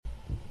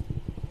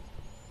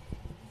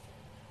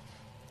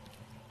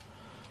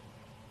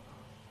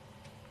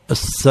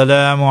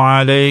Assalamu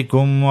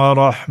alaikum wa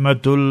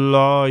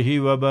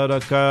rahmatullahi wa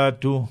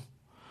barakatuh.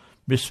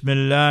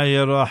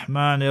 Bismillahir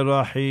Rahmanir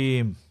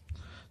Rahim.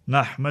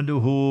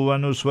 Nahmaduhu wa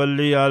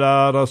nusalli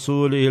ala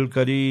rasulihil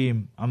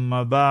kareem.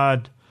 Amma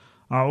ba'd.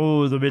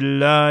 A'udhu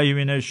billahi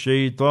minash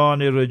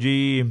shaitanir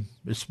rajim.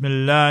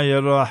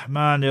 Bismillahir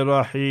Rahmanir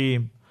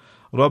Rahim.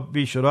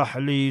 Rabbi shrah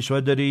li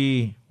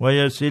sadri wa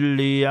yassir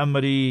li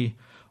amri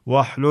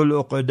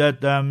wahlul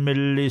 'uqdatam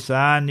min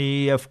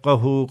lisani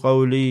yafqahu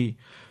qawli.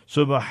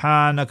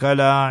 سبحانك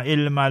لا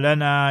علم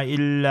لنا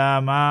إلا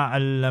ما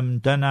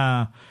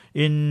علمتنا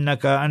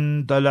إنك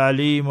أنت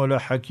العليم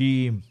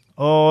الحكيم.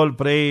 All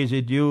praise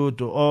is due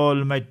to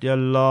Almighty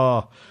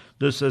Allah,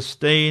 the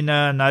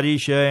sustainer,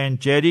 nourisher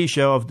and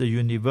cherisher of the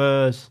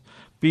universe.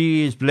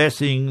 Peace,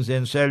 blessings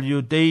and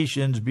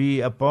salutations be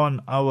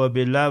upon our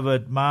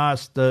beloved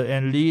master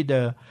and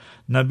leader,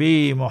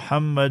 Nabi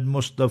Muhammad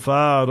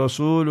Mustafa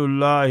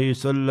Rasulullah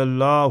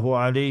sallallahu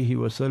alayhi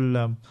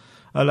wasallam.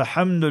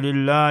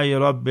 Alhamdulillahi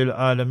Rabbil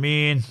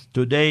Alameen.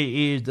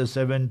 Today is the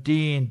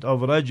 17th of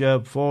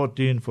Rajab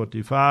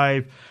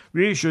 1445.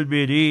 We should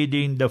be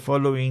reading the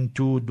following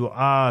two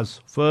du'as.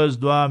 First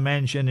dua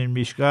mentioned in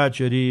Mishkat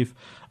Sharif.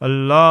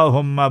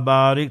 Allahumma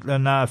barik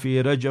lana fi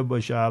Rajab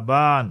wa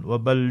Sha'ban wa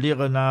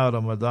ballighna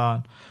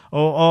Ramadan.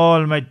 O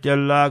Almighty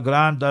Allah,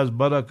 grant us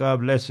barakah,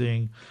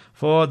 blessing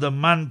for the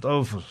month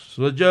of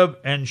Rajab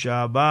and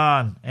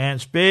Sha'ban,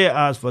 and spare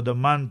us for the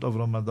month of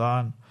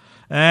Ramadan.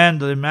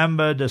 And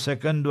remember the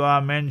second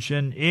dua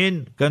mentioned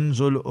in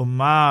Kanzul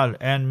Ummal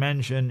and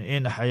mentioned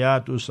in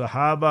Hayatul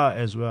Sahaba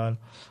as well.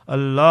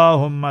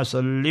 Allahumma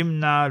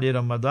sallimna li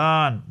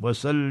Ramadan wa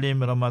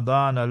sallim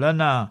Ramadan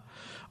lana.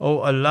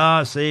 O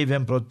Allah, save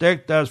and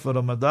protect us for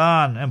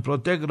Ramadan and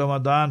protect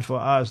Ramadan for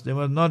us. There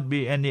must not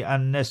be any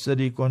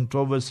unnecessary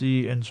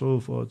controversy and so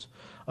forth.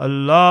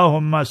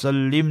 Allahumma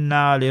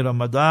sallimna li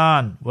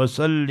Ramadan wa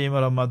sallim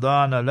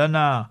Ramadan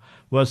lana.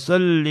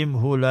 وَسَلِّمْهُ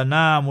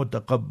لَنَا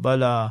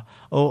مُتَقَبَّلًا.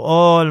 O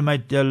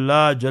Almighty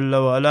Allah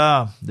Jalla wa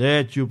Ala,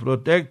 that you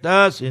protect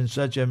us in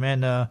such a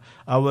manner,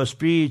 our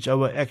speech,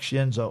 our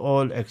actions are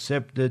all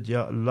accepted,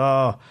 Ya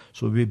Allah.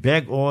 So we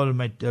beg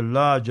Almighty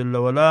Allah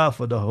Jalla wa Ala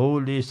for the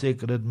holy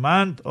sacred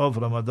month of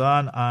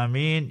Ramadan.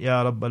 Ameen,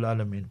 Ya Rabbal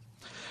Alameen.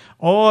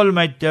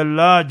 Almighty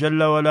Allah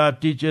Jalla wa Ala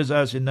teaches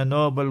us in the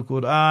noble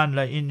Quran,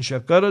 La in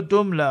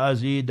shakartum la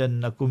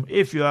azidannakum.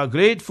 If you are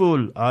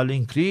grateful, I'll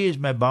increase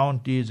my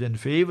bounties and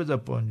favors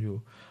upon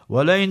you.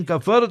 Wala in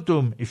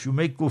kafartum, if you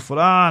make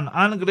kufran,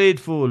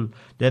 ungrateful,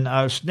 then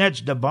I'll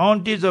snatch the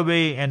bounties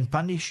away and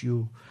punish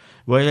you.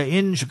 Wala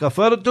in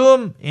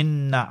kafartum,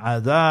 inna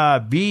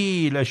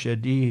adhabi la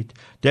shadid.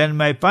 Then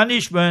my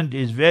punishment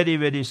is very,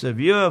 very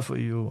severe for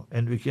you.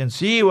 And we can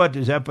see what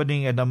is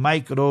happening at the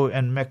micro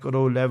and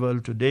macro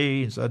level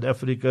today in South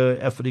Africa,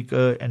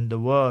 Africa and the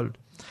world.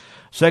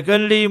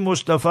 Secondly,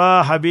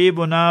 Mustafa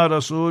Habibuna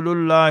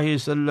Rasulullah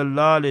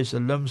sallallahu alayhi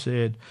wasallam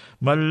said,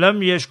 Man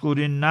lam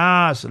yashkurin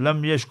nas,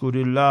 lam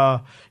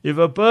yashkurillah. If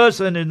a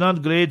person is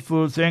not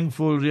grateful,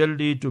 thankful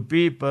really to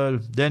people,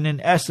 then in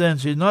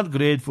essence he is not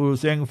grateful,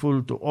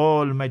 thankful to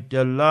Almighty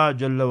Allah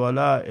Jalla wa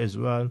Ala as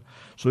well.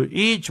 So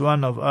each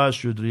one of us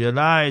should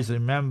realize,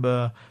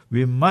 remember,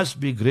 we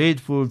must be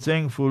grateful,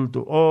 thankful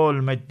to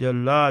Almighty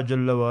Allah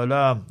Jalla wa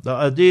Ala. The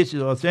hadith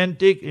is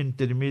authentic in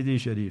Tirmidhi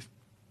Sharif.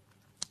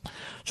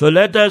 So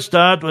let us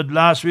start with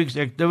last week's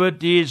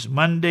activities.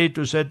 Monday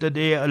to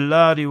Saturday,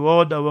 Allah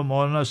reward our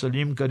Maulana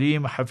Salim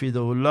Kareem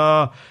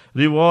Hafidhullah,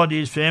 reward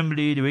his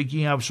family,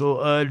 waking up so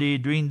early,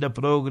 doing the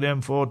program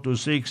 4 to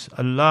 6.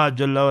 Allah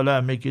Jalla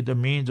wala make it a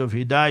means of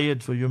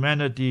hidayat for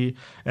humanity,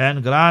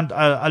 and grant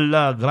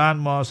Allah, grant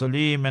Maulana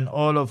Salim and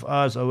all of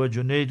us, our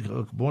Junaid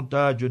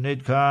Bhutta,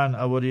 Junaid Khan,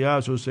 our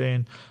Riyaz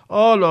Hussain,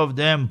 all of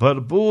them,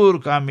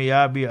 bharpoor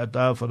kamiyabi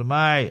ata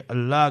farmai.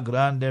 Allah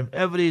grant them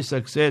every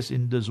success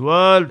in this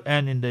world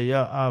and in the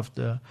year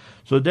after.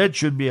 So that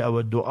should be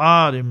our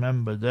dua.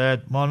 Remember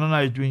that.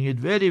 Maulana is doing it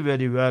very,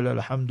 very well,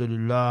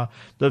 alhamdulillah.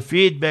 The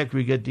feedback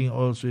we're getting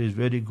also is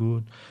very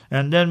good.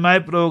 And then my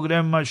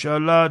program,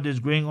 mashallah, is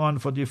going on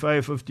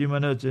 45, 50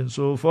 minutes and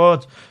so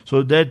forth.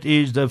 So that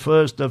is the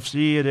first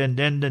tafsir, and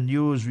then the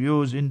news,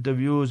 views,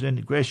 interviews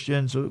and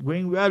questions. So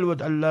going well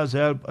with Allah's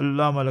help.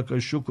 Allah malaka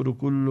shukru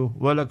kullu,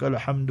 walaka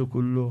alhamdu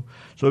kullu.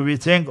 So we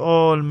thank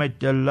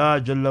Almighty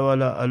Allah Jalla wa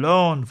Ala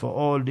alone for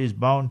all these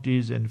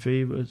bounties and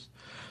favors.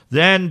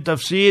 Then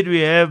tafsir we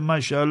have,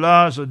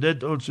 mashallah, so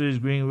that also is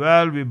going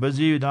well. We're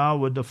busy now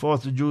with the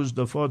fourth juz,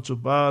 the fourth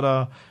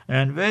supara,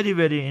 and very,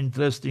 very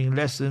interesting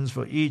lessons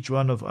for each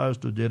one of us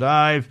to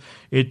derive.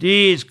 It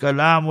is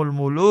Kalamul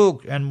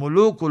Muluk and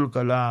Mulukul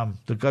Kalam,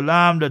 the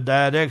Kalam, the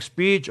direct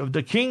speech of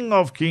the King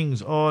of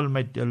Kings,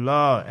 Almighty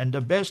Allah, and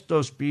the best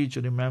of speech,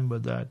 remember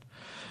that.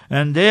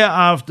 And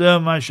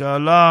thereafter,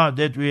 mashallah,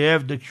 that we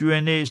have the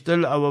Q&A,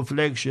 still our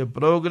flagship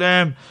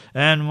program.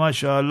 And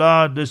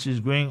mashallah, this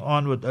is going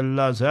on with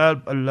Allah's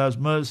help, Allah's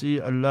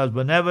mercy, Allah's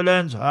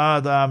benevolence.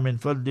 Hada min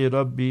fadli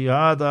Rabbi,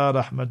 hada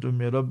rahmatun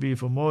min Rabbi,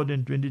 for more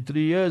than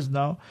 23 years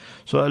now.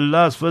 So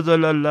Allah's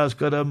fadl, Allah's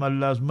karam,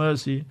 Allah's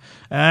mercy.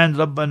 And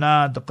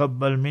Rabbana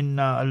taqabbal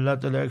minna, Allah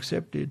Ta'ala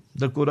accepted.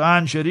 The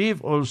Quran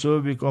Sharif also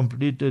we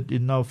completed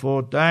it now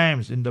 4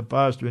 times in the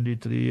past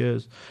 23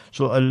 years.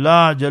 So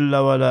Allah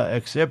Jalla wala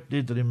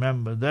accepted,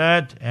 remember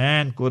that.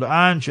 And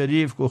Quran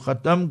Sharif ko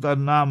khatam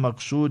karna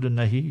maqsood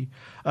nahi.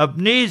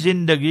 अपनी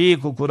जिंदगी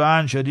को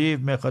कुरान शरीफ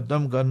में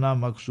ख़त्म करना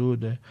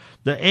मकसूद है.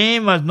 The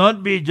aim must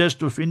not be just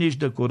to finish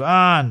the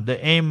Quran. The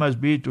aim must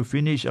be to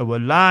finish our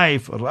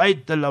life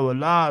right till our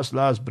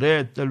last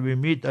breath, till we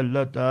meet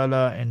Allah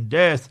Ta'ala in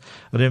death.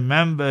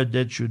 Remember,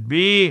 that should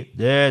be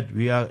that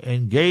we are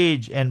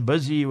engaged and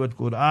busy with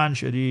Quran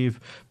Sharif,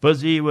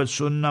 busy with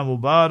Sunnah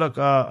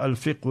Mubarakah,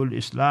 Al-Fiqh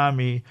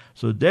Al-Islami.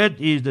 So that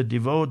is the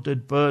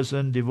devoted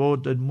person,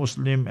 devoted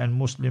Muslim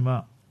and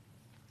Muslimah.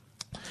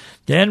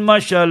 Then,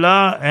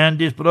 mashallah, and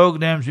these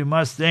programs, we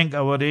must thank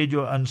our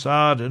Radio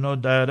Ansar,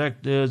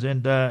 directors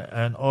and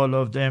all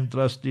of them,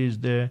 trustees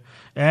there,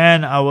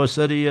 and our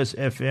Sirius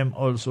FM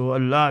also.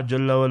 Allah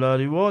Jalla wala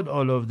reward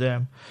all of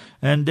them.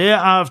 And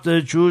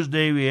thereafter,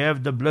 Tuesday, we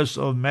have the bliss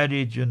of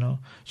marriage,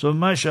 So,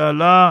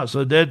 mashallah,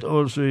 so that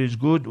also is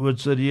good with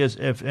Sirius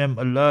FM.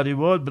 Allah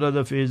reward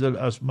Brother Faisal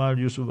Asmal,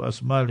 Yusuf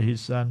Asmal, his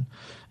son.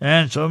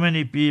 And so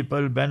many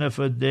people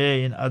benefit there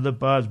in other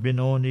parts,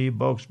 Benoni,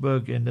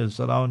 Boxburg, and the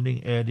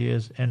surrounding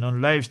areas, and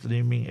on live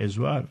streaming as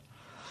well.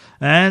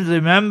 And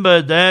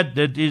remember that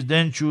is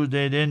then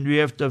Tuesday, then we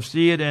have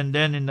tafsir, and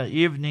then in the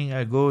evening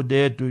I go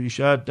there to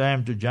Isha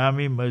time to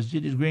Jami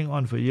Masjid. It's going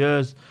on for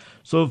years.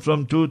 So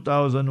from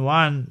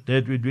 2001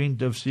 that we're doing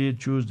tafsir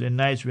Tuesday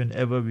nights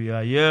whenever we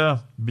are here,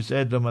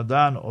 beside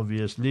Ramadan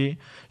obviously.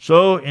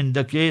 So in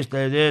the case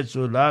like that,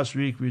 so last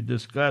week we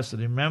discussed,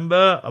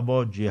 remember,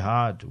 about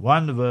jihad.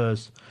 One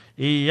verse,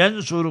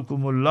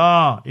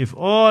 Yansurukumullah, if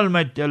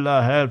Almighty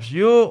Allah helps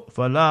you,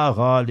 فَلَا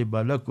غَالِبَ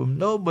لَكُمْ,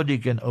 nobody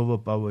can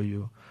overpower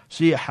you.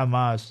 See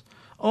Hamas,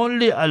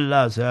 only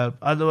Allah's help,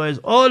 otherwise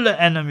all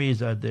the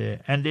enemies are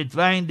there and they're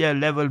trying their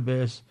level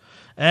best.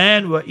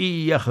 And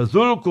وَإِن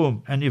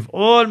يَخْذُلْكُمْ, and if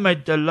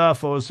Almighty Allah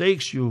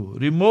forsakes you,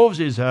 removes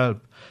His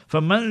help,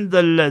 فَمَنْ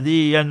ذَا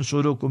الَّذِي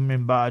يَنْصُرُكُمْ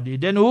مِنْ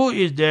بَعْدِهِ, then who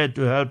is there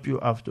to help you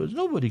afterwards?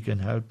 Nobody can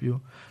help you.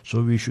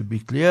 So we should be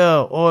clear,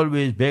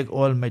 always beg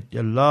Almighty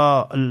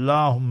Allah,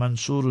 Allahumma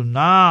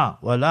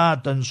ansurna wa la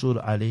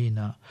tansur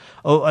alayna.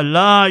 Oh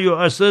Allah, you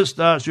assist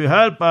us, you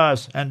help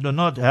us, and do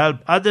not help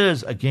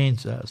others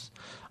against us.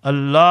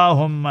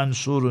 Allahumma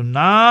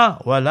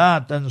ansurna wa la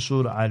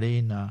tansur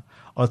alayna.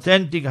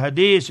 Authentic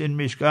hadith in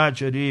Mishkat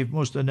Sharif,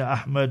 Musnad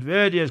Ahmad,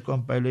 various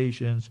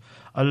compilations.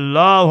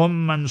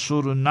 Allahumma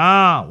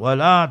ansurna wa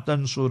la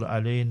tansur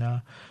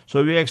alayna.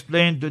 So we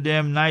explained to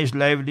them nice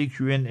lively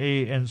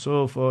Q&A and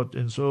so forth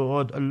and so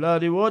on. Allah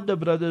reward the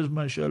brothers,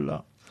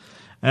 mashallah.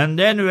 And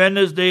then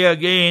Wednesday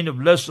again,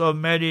 bliss of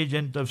marriage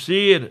and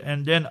tafsir.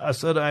 And then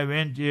Asr I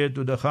went here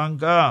to the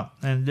Khanqa.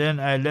 And then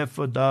I left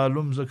for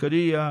Darul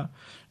Zakaria.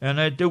 And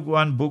I took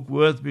one book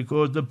worth,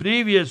 because the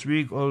previous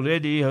week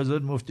already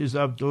Hazrat Mufti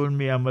Sahib told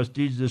me I must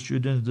teach the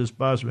students this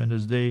past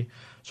Wednesday.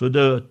 So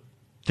the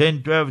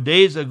 10-12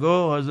 days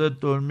ago, Hazrat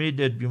told me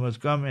that you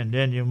must come and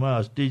then you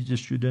must teach the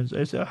students.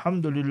 I said,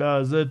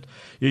 Alhamdulillah, Hazrat,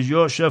 is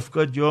your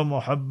shafqat, your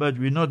muhabbat,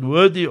 we're not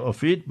worthy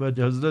of it, but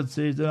Hazrat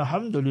says,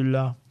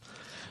 Alhamdulillah.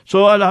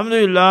 So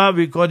Alhamdulillah,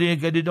 we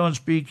carried on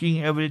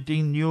speaking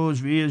everything,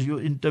 news,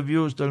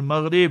 interviews till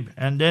Maghrib,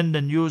 and then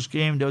the news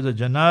came, there was a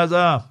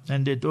janaza,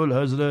 and they told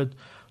Hazrat.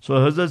 So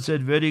Hazrat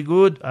said, very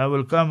good, I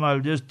will come,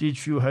 I'll just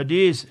teach few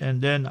hadiths,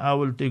 and then I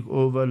will take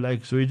over.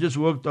 So it just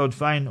worked out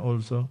fine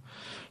also.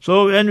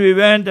 So when we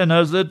went and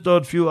Hazrat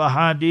taught few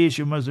ahadith,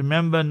 you must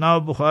remember now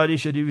Bukhari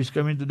Sharif is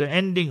coming to the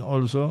ending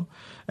also.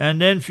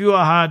 And then few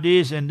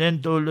ahadith, and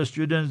then told the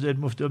students that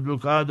Mufti Abdul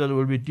Qadir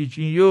will be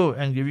teaching you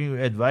and giving you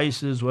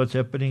advices what's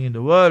happening in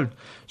the world.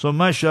 So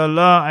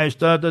mashallah, I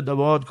started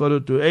about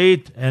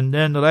 7:45 and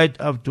then right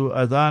up to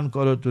Adhan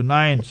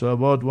 8:45. So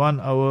about 1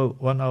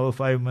 hour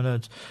 5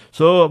 minutes.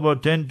 So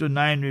about 10 to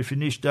 9 we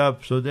finished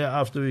up. So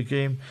thereafter we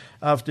came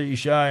after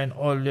Isha and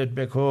all that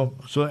back home.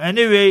 So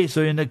anyway,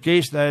 so in a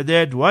case like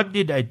that, what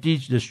did I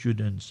teach the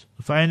students?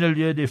 Final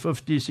year, they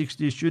 50,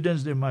 60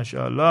 students, they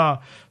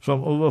mashallah,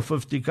 from over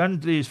 50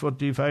 countries,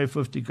 45,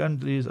 50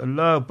 countries.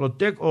 Allah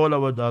protect all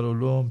our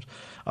Darul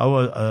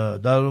our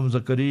Darul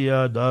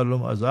Zakaria,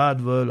 Darul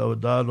Azad World, our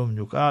Darul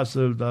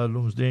Newcastle,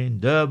 Darul Zain,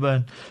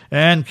 Durban,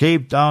 and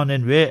Cape Town,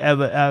 and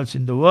wherever else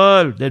in the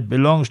world that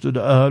belongs to the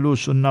Ahlu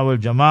Sunnah wal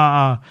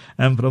Jama'ah,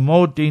 and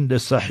promoting the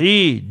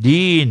Sahih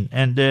Deen,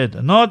 and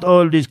that not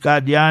all these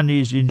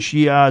Qadianis and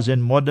Shias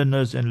and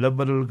modernists and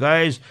liberal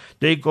guys,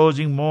 they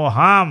causing more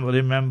harm,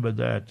 remember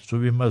that. So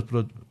we must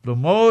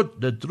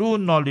promote the true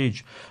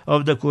knowledge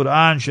of the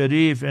Quran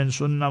Sharif and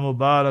Sunnah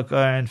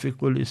Mubarakah and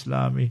Fiqhul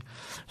Islami.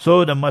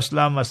 So the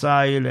Masla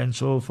Masail and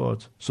so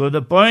forth. So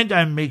the point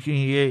I'm making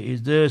here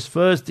is this.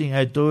 First thing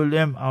I told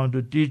them, I want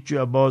to teach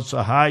you about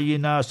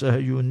Sahayina,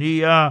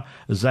 Sahayuniya,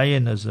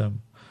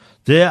 Zionism.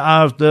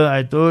 Thereafter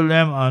I told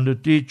them I want to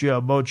teach you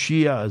about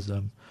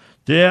Shiaism.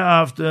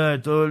 Thereafter I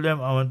told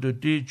them I want to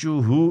teach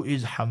you who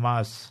is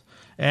Hamas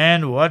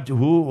and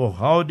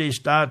how they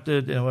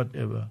started and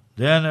whatever.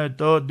 Then I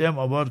told them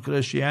about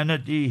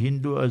Christianity,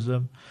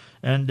 Hinduism.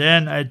 And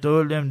then I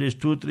told them there's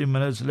 2-3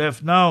 minutes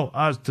left now.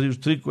 Ask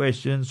three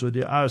questions. So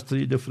they asked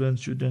 3 different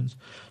students.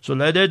 So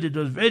like that, it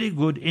was very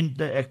good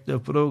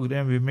interactive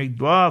program. We make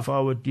dua for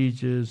our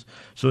teachers.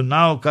 So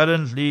now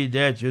currently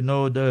that,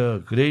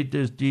 the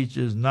greatest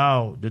teachers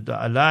now that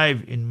are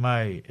alive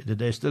that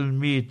I still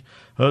meet,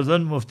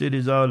 Hazrat Mufti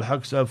Rizal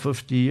Haq Sahab,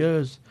 50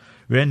 years.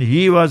 When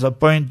he was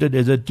appointed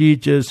as a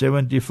teacher,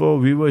 74,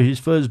 we were his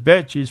first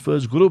batch, his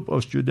first group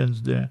of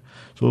students there.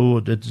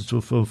 So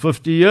for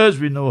 50 years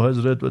we know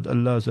Hazrat with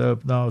Allah's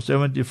help now,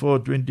 74,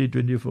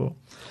 2024.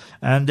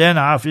 And then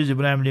Hafiz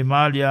Ibrahim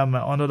Limalia, my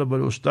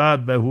honorable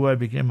Ustad, by who I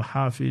became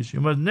Hafiz. You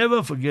must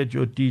never forget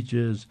your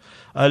teachers.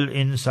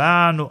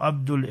 Al-Insanu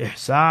Abdul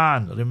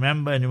Ihsan.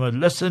 Remember, and you must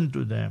listen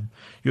to them.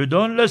 You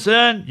don't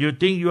listen, you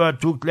think you are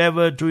too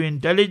clever, too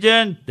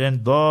intelligent, then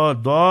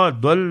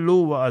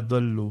dallu wa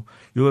adallu.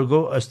 You will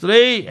go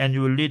astray and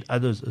you will lead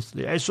others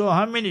astray. I saw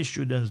how many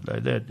students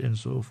like that and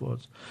so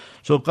forth.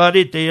 So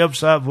Qari Tayyab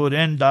Sahib, who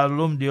ran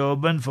Darul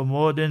Deoband for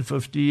more than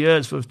 50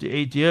 years,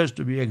 58 years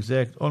to be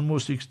exact,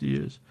 almost 60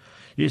 years.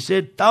 He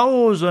said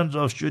thousands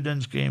of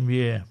students came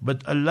here,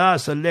 but Allah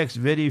selects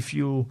very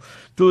few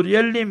to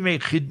really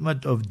make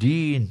khidmat of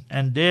deen.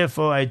 And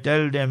therefore I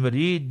tell them,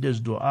 read this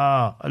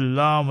dua,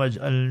 Allahumma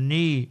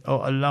aj'alni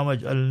or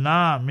Allahumma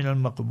aj'alna min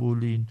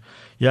al-maqbulin.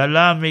 Ya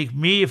Allah, make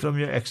me from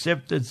your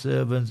accepted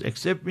servants.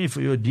 Accept me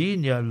for your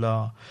deen, Ya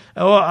Allah.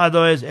 Or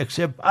otherwise,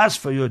 accept us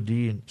for your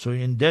deen. So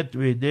in that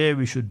way there,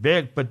 we should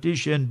beg,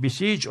 petition,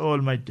 beseech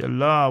Almighty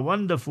Allah.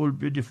 Wonderful,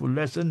 beautiful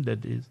lesson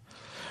that is.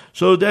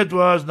 So that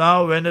was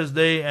now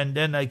Wednesday, and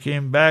then I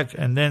came back,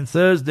 and then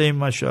Thursday,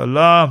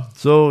 mashallah.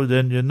 So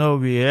then,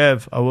 we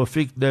have our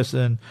fiqh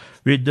lesson.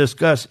 We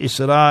discuss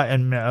Isra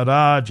and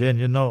Mi'raj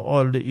and,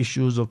 all the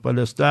issues of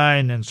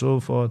Palestine and so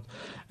forth.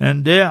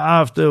 And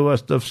thereafter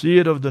was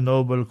tafsir of the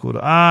Noble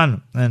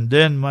Quran. And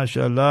then,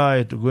 mashallah, I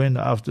had to go in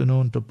the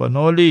afternoon to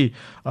Benoni,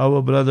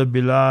 our brother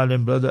Bilal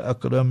and brother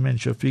Akram and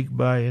Shafiq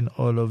Bhai and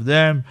all of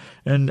them,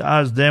 and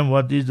ask them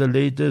what is the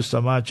latest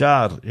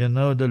samachar,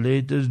 the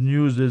latest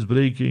news is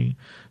breaking.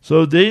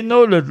 So they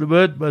know a little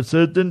bit, but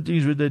certain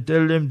things which I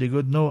tell them, they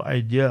got no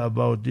idea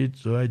about it.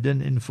 So I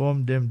then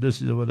inform them,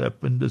 this is what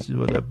happened, this is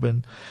what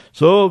happened.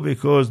 So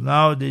because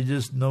now they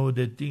just know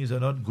that things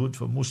are not good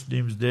for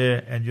Muslims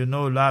there. And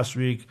last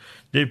week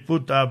they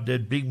put up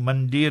that big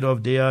mandir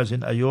of theirs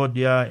in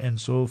Ayodhya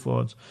and so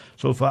forth.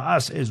 So for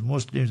us as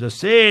Muslims, the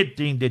sad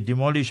thing, they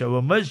demolished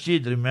our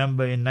masjid,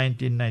 remember, in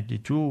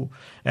 1992.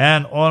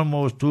 And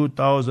almost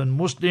 2,000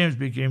 Muslims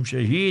became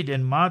shaheed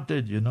and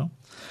martyred,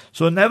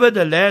 So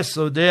nevertheless,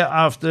 so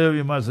thereafter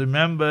we must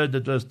remember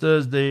that was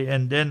Thursday,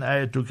 and then I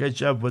had to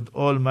catch up with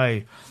all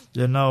my,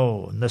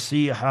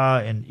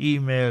 nasiha and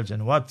emails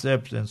and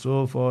WhatsApps and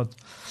so forth.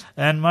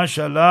 And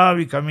mashallah,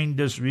 we coming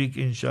this week,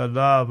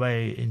 inshallah,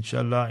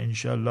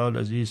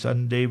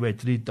 Sunday by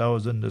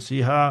 3,000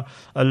 nasiha.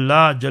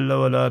 Allah Jalla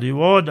wala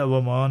reward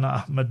our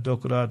Maulana Ahmad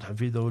Dokrat,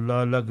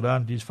 Hafidhullah. Allah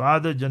grant his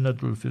father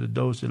Jannatul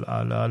Firdaus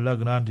al-Ala. Allah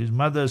grant his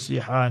mother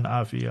Siha and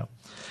Afiyah.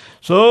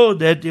 So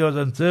that was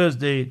on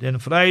Thursday. Then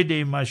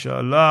Friday,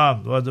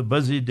 mashallah, was a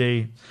busy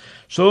day.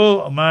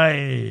 So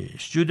my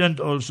student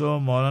also,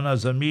 Maulana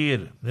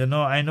Zamir,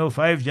 I know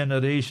 5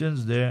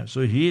 generations there.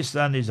 So his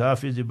son is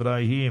Hafiz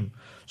Ibrahim.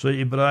 So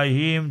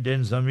Ibrahim,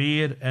 then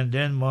Zamir, and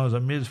then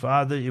Zamir's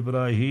father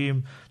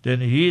Ibrahim, then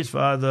his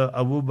father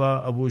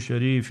Abu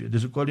Sharif.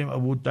 This is call him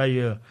Abu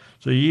Tayyar.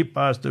 So he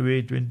passed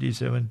away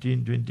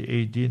 2017,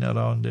 2018,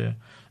 around there.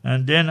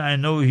 And then I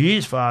know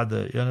his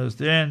father, you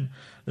understand?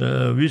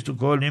 We used to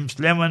call him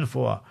Sleman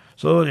for.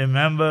 So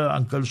remember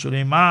Uncle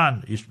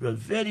Suleiman, he was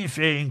very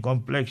fair in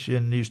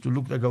complexion, he used to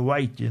look like a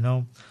white,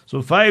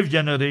 So 5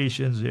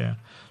 generations there.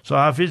 So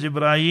Hafiz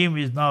Ibrahim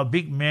is now a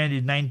big man,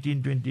 he's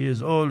 19, 20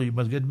 years old, he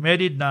must get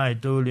married now, I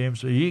told him.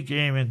 So he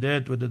came and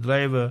that with the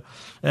driver,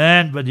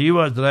 but he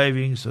was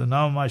driving, so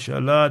now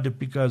mashallah they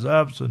pick us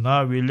up. So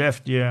now we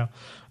left here.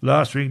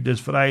 Last week, this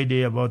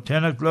Friday, about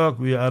 10 o'clock,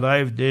 we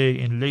arrived there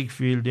in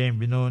Lakefield, there in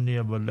Benoni,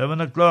 about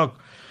 11 o'clock.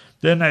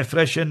 Then I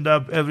freshened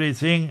up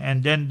everything,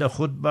 and then the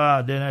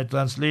khutbah, then I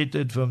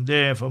translated from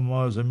there, from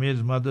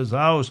Zamir's mother's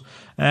house,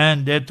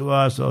 and that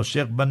was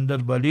Sheikh Bandar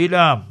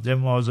Balila.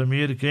 Then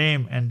Zamir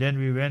came, and then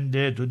we went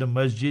there to the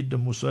masjid, the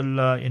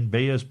Musalla in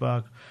Bayers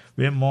Park,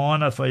 where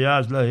Maulana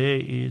Fayaz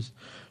Lahe is.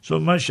 So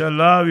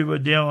mashallah, we were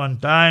there on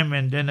time,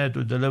 and then I had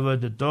to deliver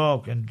the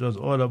talk, and it was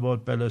all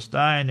about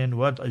Palestine and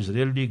what is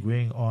really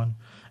going on.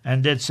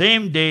 And that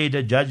same day,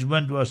 the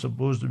judgment was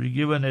supposed to be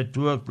given at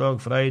 2 o'clock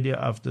Friday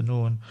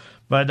afternoon.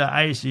 by the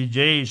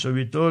ICJ. So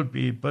we told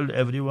people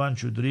everyone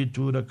should read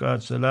 2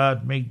 rakat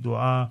salat, make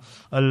dua.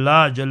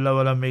 Allah Jalla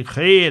wala make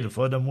khair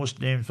for the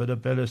Muslims, for the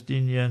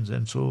Palestinians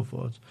and so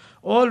forth.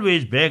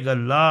 Always beg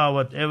Allah,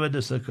 whatever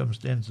the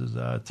circumstances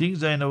are.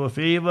 Things are in our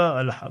favor,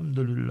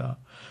 alhamdulillah.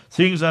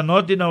 Things are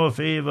not in our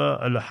favor,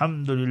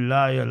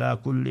 alhamdulillah ala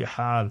kulli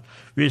hal.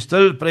 We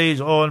still praise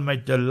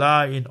Almighty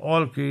Allah in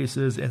all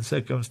cases and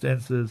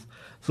circumstances.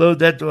 So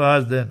that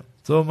was then.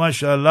 So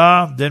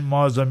mashallah, then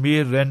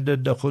Muazzamir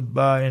rendered the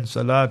khutbah and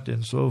salat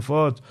and so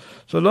forth.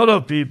 So a lot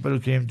of people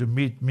came to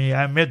meet me.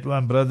 I met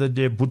one brother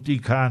there,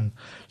 Bhutti Khan.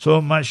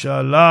 So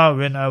mashallah,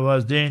 when I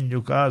was there in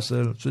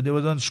Newcastle, so there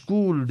was a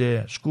school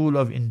there, School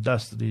of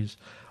Industries.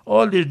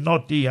 All these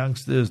naughty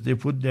youngsters, they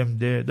put them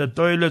there. The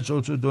toilets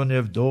also don't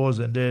have doors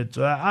and that.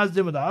 So I asked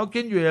them, how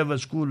can you have a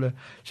school? They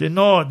say,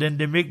 no, then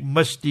they make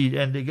masti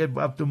and they get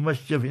up to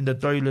mischief in the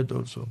toilet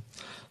also.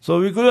 So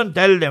we couldn't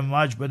tell them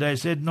much, but I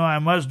said, no, I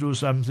must do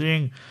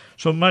something.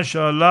 So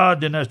mashallah,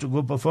 then I had to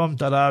go perform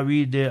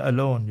Taraweeh there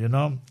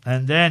alone,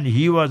 And then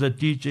he was a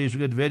teacher, he used to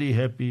get very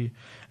happy.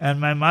 And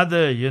my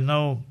mother,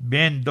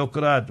 Ben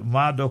Dokrat,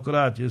 Ma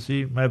Dokrat, you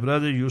see, my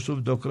brother Yusuf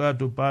Dokrat,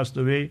 who passed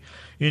away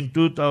in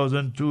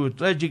 2002,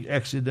 tragic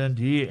accident,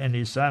 he and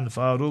his son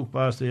Farooq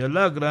passed away.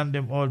 Allah grant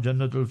them all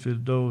Jannatul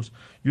Firdaus.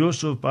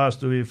 Yusuf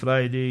passed away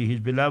Friday,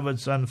 his beloved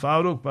son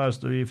Farooq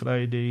passed away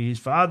Friday, his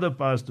father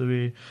passed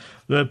away,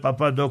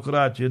 Papa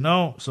Dokrat,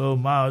 So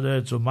Ma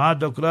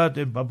Dokrat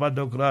and Papa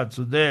Dokrat,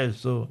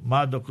 so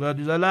Ma Dokrat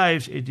is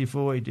alive,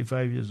 84,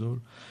 85 years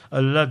old.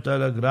 Allah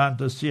Ta'ala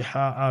grant us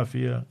siha,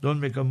 afiyah. Don't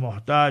make a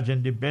muhtaj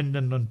and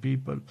dependent on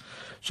people.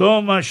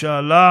 So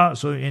mashallah,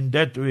 so in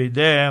that way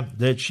there,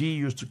 that she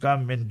used to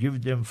come and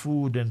give them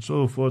food and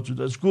so forth, so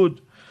that's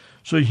good.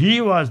 So he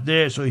was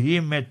there, so he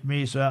met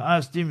me, so I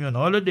asked him, you on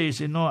holiday? He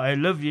said, no, I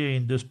live here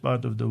in this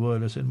part of the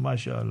world. I said,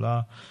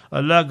 mashallah.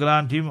 Allah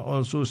grant him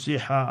also siha,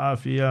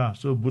 afiyah.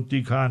 So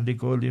Bhutti Khan, they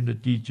called him the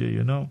teacher,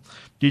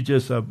 Teacher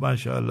sahab,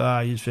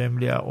 mashallah, his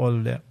family are all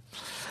there.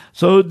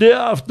 So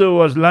thereafter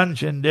was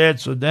lunch and that,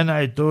 so then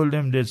I told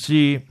him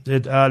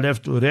that I'll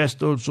have to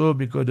rest also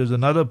because there's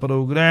another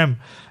program,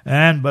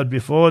 but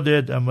before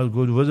that I must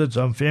go to visit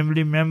some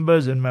family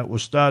members and my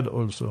ustad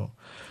also.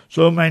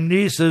 So my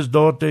niece's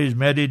daughter is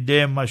married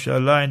there,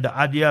 mashallah, in the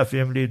Adia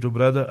family to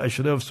brother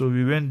Ashraf. So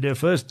we went there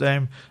first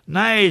time.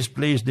 Nice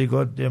place they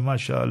got there,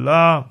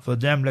 mashallah. For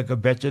them like a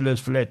bachelor's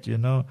flat,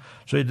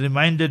 So it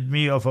reminded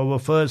me of our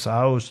first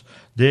house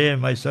there,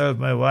 myself,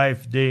 my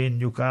wife there in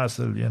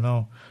Newcastle,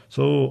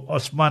 So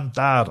Osman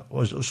Tar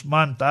was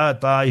Usman Tar,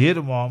 Tahir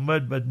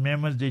Muhammad, but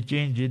members they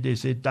changed it, they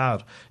say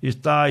Tar. It's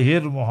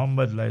Tahir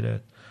Muhammad like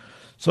that.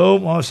 So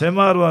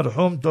Semar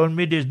Warhum told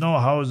me there's no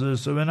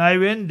houses. So when I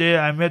went there,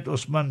 I met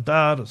Osman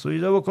Tar. So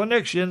he's our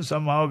connection,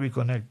 somehow we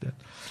connected.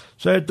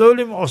 So I told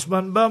him,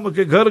 Osman Ba,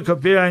 muke ghar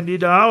kape, I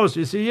need a house.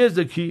 He said, here's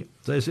the key.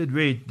 So I said,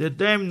 wait, that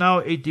time now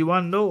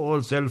 81, no,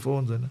 all cell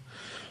phones.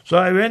 So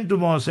I went to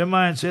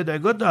Mohsema and said, I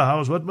got the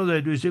house, what must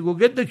I do? He said, go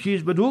get the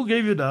keys, but who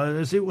gave you the house?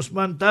 I said,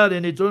 Usman Tar,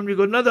 and he told me,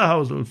 got another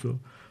house also.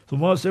 So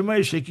Mohsema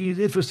is shaking his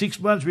head. For 6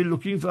 months, we're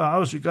looking for a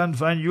house, we can't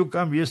find. You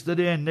come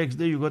yesterday and next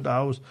day you got a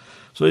house.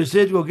 So he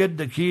said, go get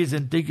the keys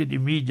and take it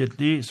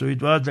immediately. So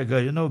it was like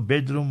a,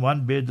 bedroom,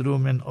 1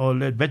 bedroom and all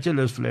that,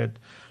 bachelor's flat.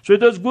 So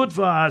it was good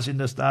for us in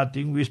the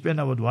starting. We spent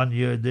about 1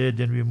 year there,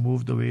 then we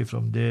moved away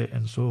from there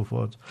and so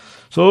forth.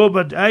 So,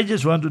 but I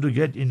just wanted to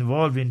get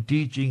involved in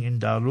teaching in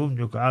Darul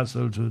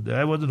Newcastle. So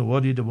I wasn't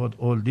worried about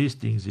all these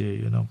things here,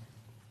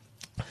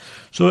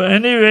 So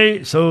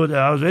anyway, so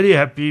I was very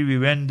happy. We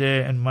went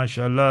there and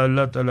mashallah,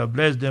 Allah Ta'ala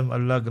bless them.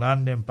 Allah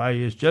grant them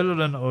pious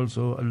children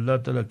also. Allah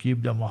Ta'ala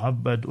keep them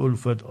muhabbat,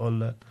 ulfat, all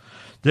that.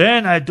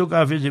 Then I took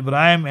Hafiz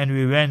Ibrahim and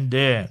we went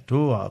there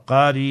to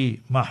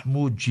Qari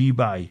Mahmoud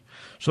Jibai.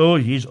 So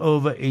he's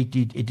over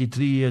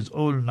 83 years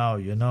old now,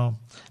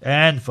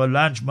 And for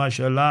lunch,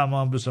 mashallah,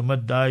 Muhammad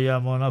Samad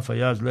Daya, Mona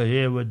Fayaz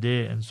Lahir were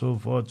there and so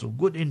forth. So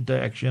good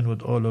interaction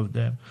with all of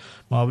them.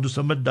 Muhammad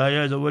Samad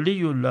Daya is a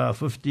waliullah.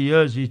 50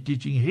 years he's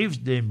teaching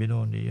Hifz there in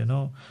Benoni,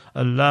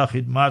 Allah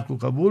khidmat ko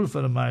kabul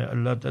farmaya.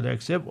 Allah Ta'ala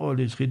accept all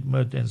his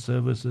khidmat and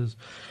services.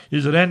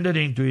 He's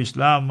rendering to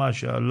Islam,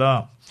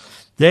 mashallah.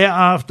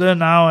 Thereafter,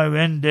 now I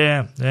went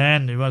there,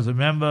 and you must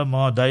remember,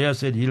 Mahadaya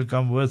said he'll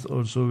come with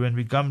also. When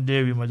we come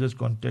there, we must just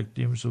contact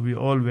him. So we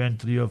all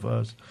went, 3 of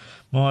us.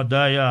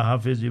 Mahadaya,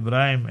 Hafiz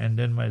Ibrahim, and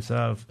then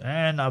myself.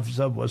 And Hafiz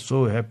was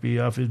so happy,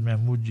 Hafiz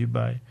Mahmoud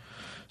Jibai.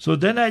 So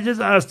then I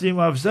just asked him,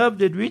 Hafiz,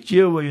 that which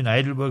year were you in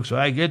Heidelberg? So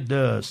I get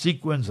the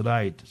sequence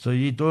right. So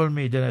he told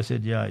me, then I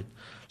said, yeah.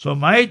 So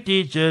my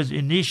teachers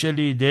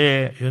initially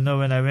there,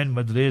 when I went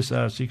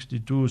Madrasa,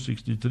 62,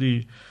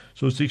 63,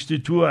 so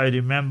 62 I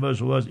remember,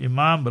 so was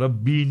Imam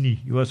Rabbini.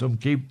 He was from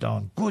Cape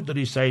Town. Good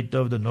reciter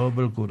of the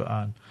Noble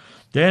Quran.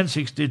 Then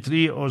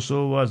 63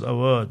 also was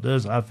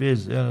this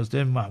Hafiz,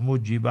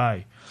 Mahmoud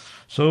Jibai.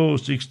 So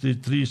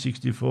 63,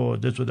 64,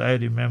 that's what I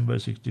remember,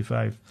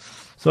 65.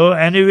 So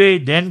anyway,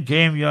 then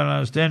came, you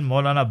understand,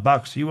 Maulana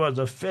Baks. He was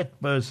a fat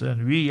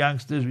person. We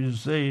youngsters, we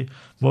used to say,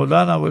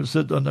 Maulana will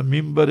sit on the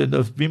mimbar and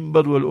the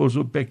mimbar will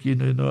also pack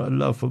in,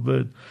 Allah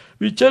forbid.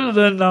 We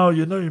children now,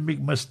 you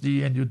make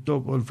masti and you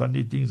talk all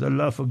funny things.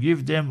 Allah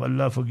forgive them,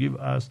 Allah forgive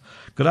us.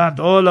 Grant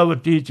all our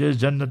teachers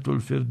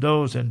Jannatul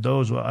Firdaus, and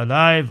those who are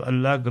alive,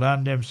 Allah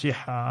grant them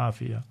siha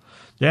afiyah.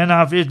 Then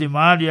Hafiz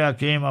Limalia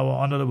came, our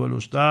Honorable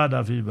Ustad,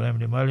 Hafiz Ibrahim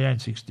Limalia in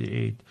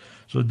 68.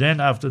 So then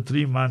after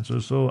 3 months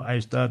or so, I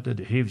started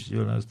Hifz,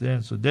 you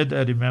understand? So that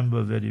I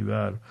remember very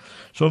well.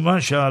 So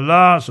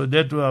mashallah, so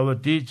that were our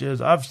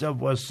teachers. Afsab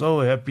was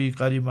so happy,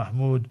 Qari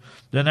Mahmood.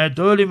 Then I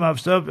told him,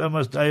 Afsab,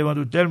 I want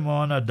to tell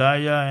Mohana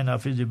Daya and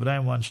Hafiz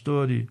Ibrahim one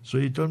story. So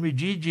he told me,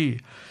 Gigi.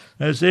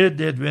 I said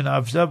that when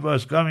Afsab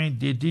was coming,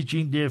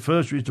 teaching there,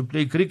 first we used to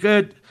play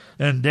cricket,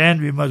 and then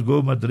we must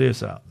go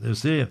madrasa. You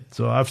see?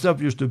 So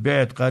Afsab used to be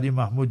at Qari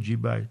Mahmood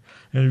Jibai,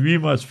 and we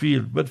must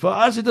feel. But for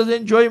us, it is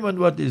enjoyment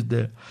what is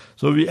there.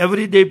 So we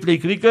every day play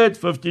cricket,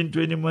 15,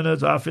 20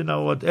 minutes, half an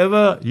hour,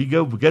 whatever. He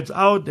gets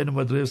out and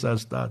madrasa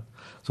starts.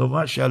 So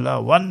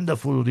mashallah,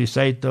 wonderful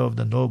reciter of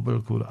the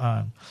noble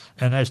Quran.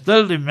 And I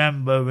still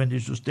remember when he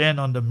used to stand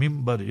on the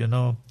mimbar,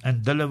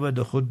 and deliver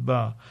the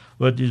khutbah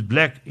with his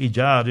black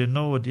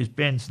ijar, with his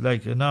pants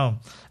like,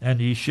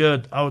 and his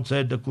shirt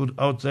outside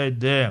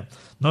there,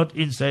 not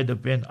inside the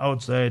pen,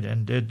 outside,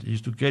 and that he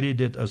used to carry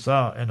that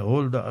asa and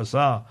hold the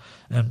asa,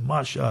 and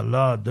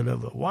mashallah,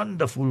 deliver.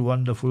 Wonderful,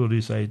 wonderful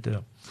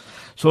reciter.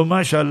 So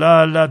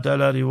mashallah, Allah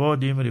Ta'ala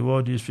reward him,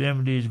 reward his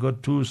family. He's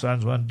got 2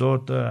 sons, 1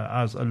 daughter.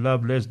 As Allah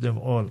bless them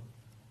all.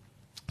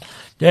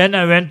 Then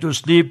I went to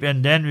sleep,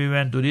 and then we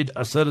went to read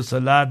Asr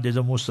Salat. There's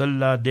a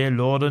Musalla there,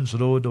 Lawrence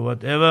Road or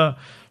whatever.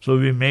 So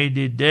we made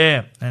it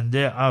there. And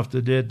there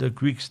after that, a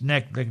quick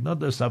snack, like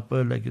not a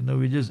supper, like,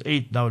 we just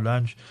ate now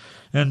lunch.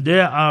 And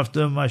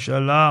thereafter,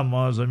 mashallah,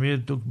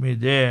 Zamir took me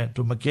there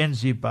to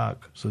Mackenzie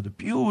Park. So the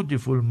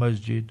beautiful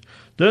masjid.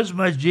 This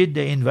masjid,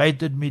 they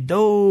invited me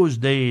those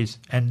days.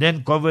 And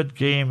then COVID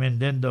came, and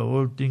then the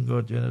whole thing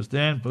got,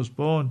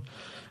 postponed.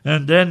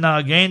 And then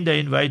again they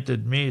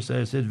invited me.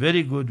 So I said,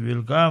 very good,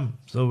 we'll come.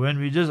 So when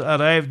we just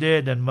arrived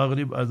there, then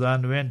Maghrib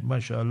Azan went,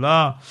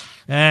 mashallah.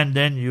 And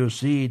then you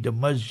see the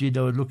masjid,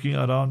 I was looking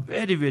around,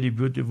 very, very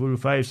beautiful,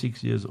 5,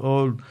 6 years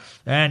old.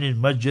 And in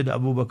Masjid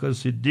Abu Bakr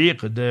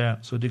Siddiq there.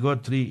 So they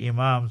got 3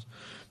 imams.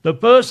 The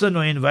person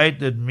who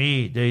invited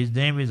me, his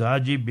name is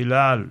Haji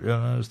Bilal, you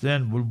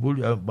understand,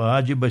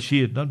 Haji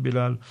Bashir, not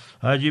Bilal,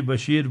 Haji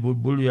Bashir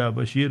Bulbulia,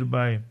 Bashir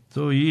Bhai.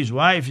 So his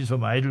wife is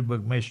from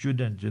Heidelberg, my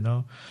student,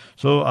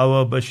 So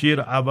our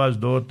Bashir Abba's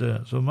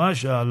daughter. So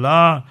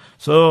mashallah,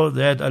 so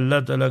that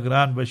Allah Ta'ala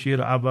grant Bashir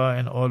Abba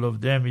and all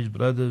of them, his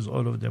brothers,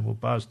 all of them who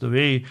passed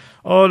away,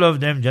 all of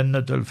them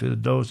Jannat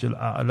al-Firdaus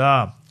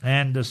al-A'la.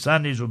 And the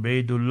son is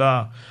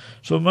Ubaidullah.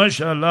 So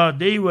mashallah,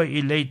 they were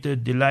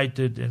elated,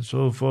 delighted, and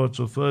so forth.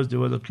 So first there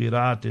was the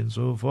qiraat and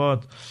so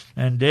forth.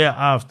 And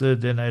thereafter,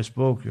 then I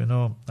spoke,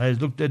 I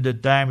looked at the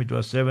time, it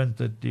was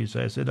 7:30.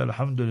 So I said,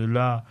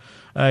 Alhamdulillah,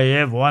 I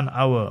have 1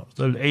 hour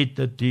till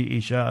 8:30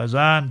 Isha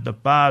Azan, the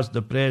past,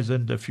 the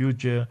present, the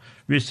future.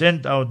 We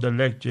sent out the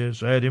lecture.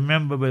 So I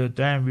remember by the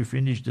time we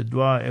finished the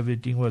dua,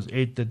 everything was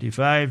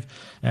 8:35,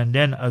 and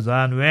then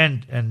Azan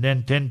went, and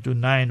then 10 to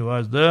 9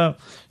 was the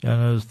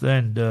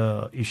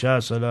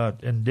Isha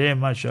Salat. And there,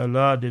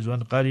 mashallah, there's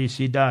one Qari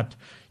Sidat.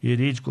 He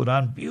reads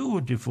Quran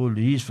beautiful.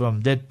 He's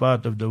from that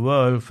part of the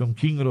world, from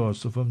King Ross.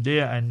 So from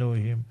there I know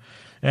him.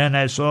 And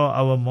I saw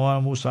our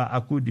Muhammad Musa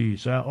Akudi.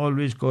 So I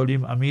always call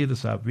him Amir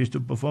Sahib. We used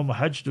to perform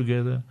Hajj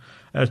together.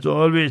 I used to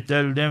always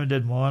tell them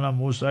that Muhammad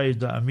Musa is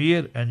the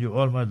Amir and you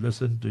all must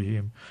listen to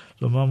him.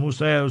 So Muhammad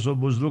Musa also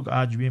Buzluk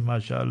Ajmi,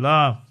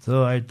 mashallah.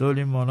 So I told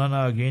him,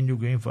 Maulana, again you're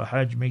going for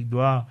Hajj, make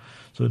dua.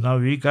 So now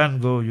we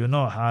can't go,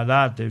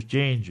 halat have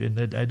changed. And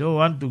that I don't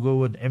want to go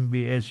with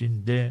MBS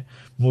in there,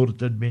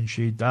 Murtad bin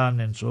Shaitan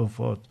and so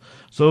forth.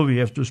 So we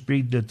have to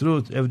speak the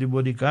truth.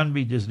 Everybody can't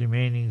be just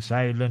remaining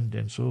silent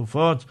and so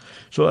forth.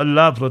 So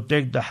Allah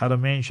protect the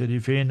Haramain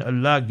Sharifain.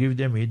 Allah give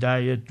them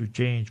hidayah to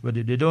change. But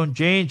if they don't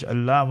change,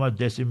 Allah must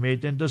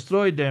decimate and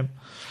destroy them.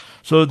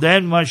 So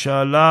then,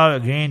 mashallah,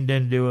 again,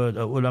 then there were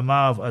the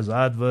ulama of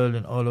Azadwal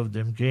and all of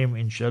them came,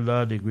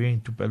 inshallah, they're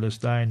going to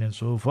Palestine and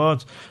so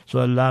forth. So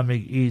Allah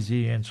make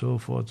easy and so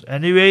forth.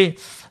 Anyway,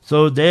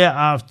 so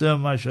thereafter,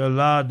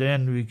 mashallah,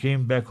 then we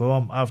came back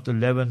home after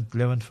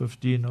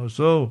 11:15 or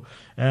so.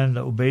 And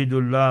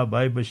Ubaidullah,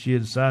 Bhai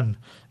Bashir's son.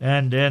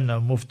 And then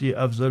Mufti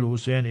Afzal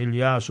Hussain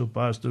Ilyas, who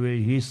passed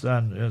away, his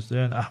son,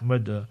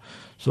 Ahmad.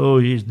 So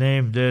his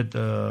name that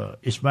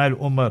Ismail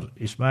Umar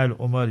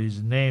is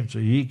his name, so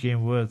he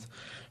came with.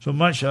 So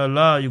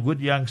mashallah, you good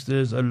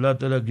youngsters, Allah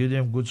Ta'ala give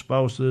them good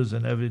spouses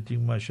and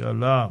everything,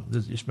 mashallah.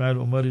 This Ismail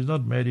Umar is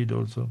not married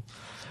also.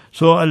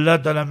 So Allah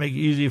Ta'ala make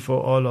easy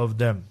for all of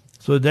them.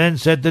 So then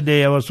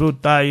Saturday I was so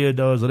tired,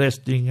 I was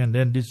resting and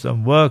then did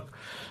some work.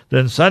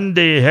 Then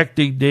Sunday,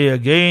 hectic day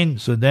again.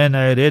 So then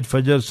I read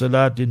Fajr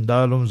Salat in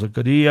Darul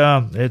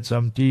Zakaria, had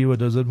some tea with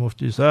Hazrat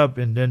Mufti Sahab,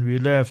 and then we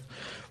left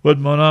with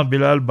Maulana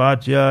Bilal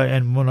Bhatia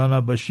and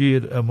Maulana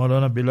Bashir,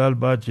 Maulana Bilal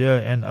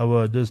Bhatia and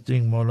our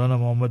Maulana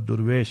Muhammad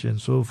Durwesh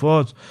and so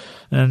forth.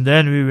 And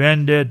then we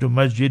went there to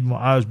Masjid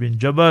Muaz bin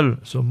Jabal.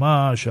 So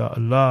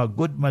MashaAllah,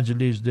 good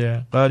majlis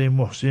there. Qari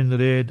Muhsin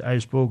read, I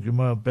spoke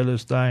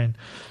Palestine.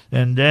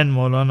 And then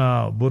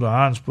Maulana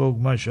Burhan spoke,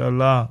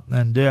 MashaAllah.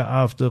 And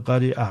thereafter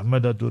Qari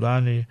Ahmad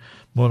Aturani,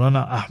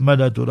 Maulana Ahmad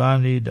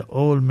Aturani, the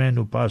old man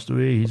who passed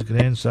away, his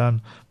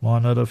grandson,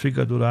 Maulana Rafiq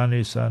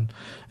Aturani's son.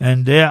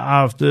 And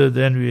thereafter,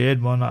 then we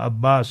had Maulana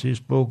Abbas, he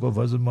spoke of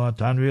Hazrat Maulana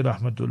Tanvi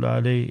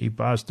Rahmatullah alayhi. He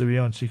passed away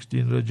on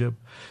 16 Rajab,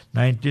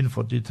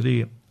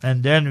 1943.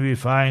 And then we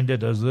find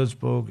that Hazrat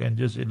spoke and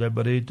just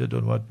elaborated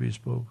on what we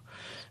spoke.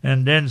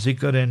 And then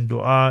zikr and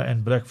dua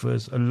and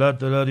breakfast. Allah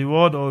Ta'ala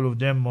reward all of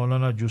them,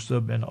 Maulana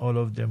Jusab and all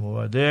of them who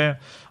are there.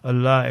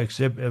 Allah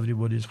accept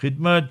everybody's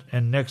khidmat.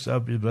 And next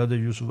up is Brother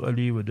Yusuf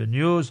Ali with the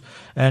news.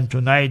 And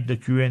tonight the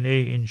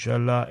Q&A,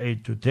 inshallah,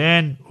 8 to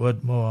 10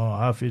 with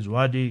Hafiz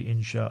Wadi,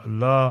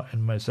 inshallah,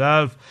 and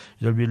myself.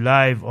 It will be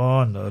live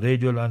on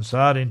Radio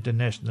Ansar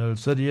International,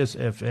 Sirius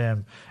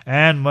FM,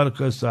 and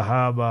Markaz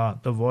Sahaba,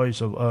 the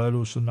voice of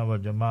Ahlul Sunnah wal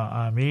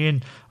Jama'ah.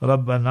 Ameen.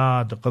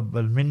 Rabbana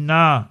taqabbal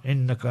minna,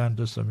 innaka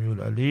antas السميع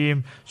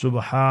العليم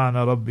سبحان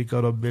ربك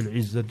رب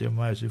العزة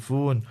عما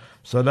يصفون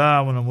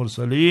سلام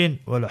المرسلين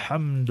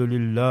والحمد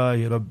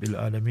لله رب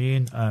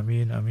العالمين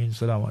آمين آمين.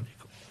 السلام عليكم.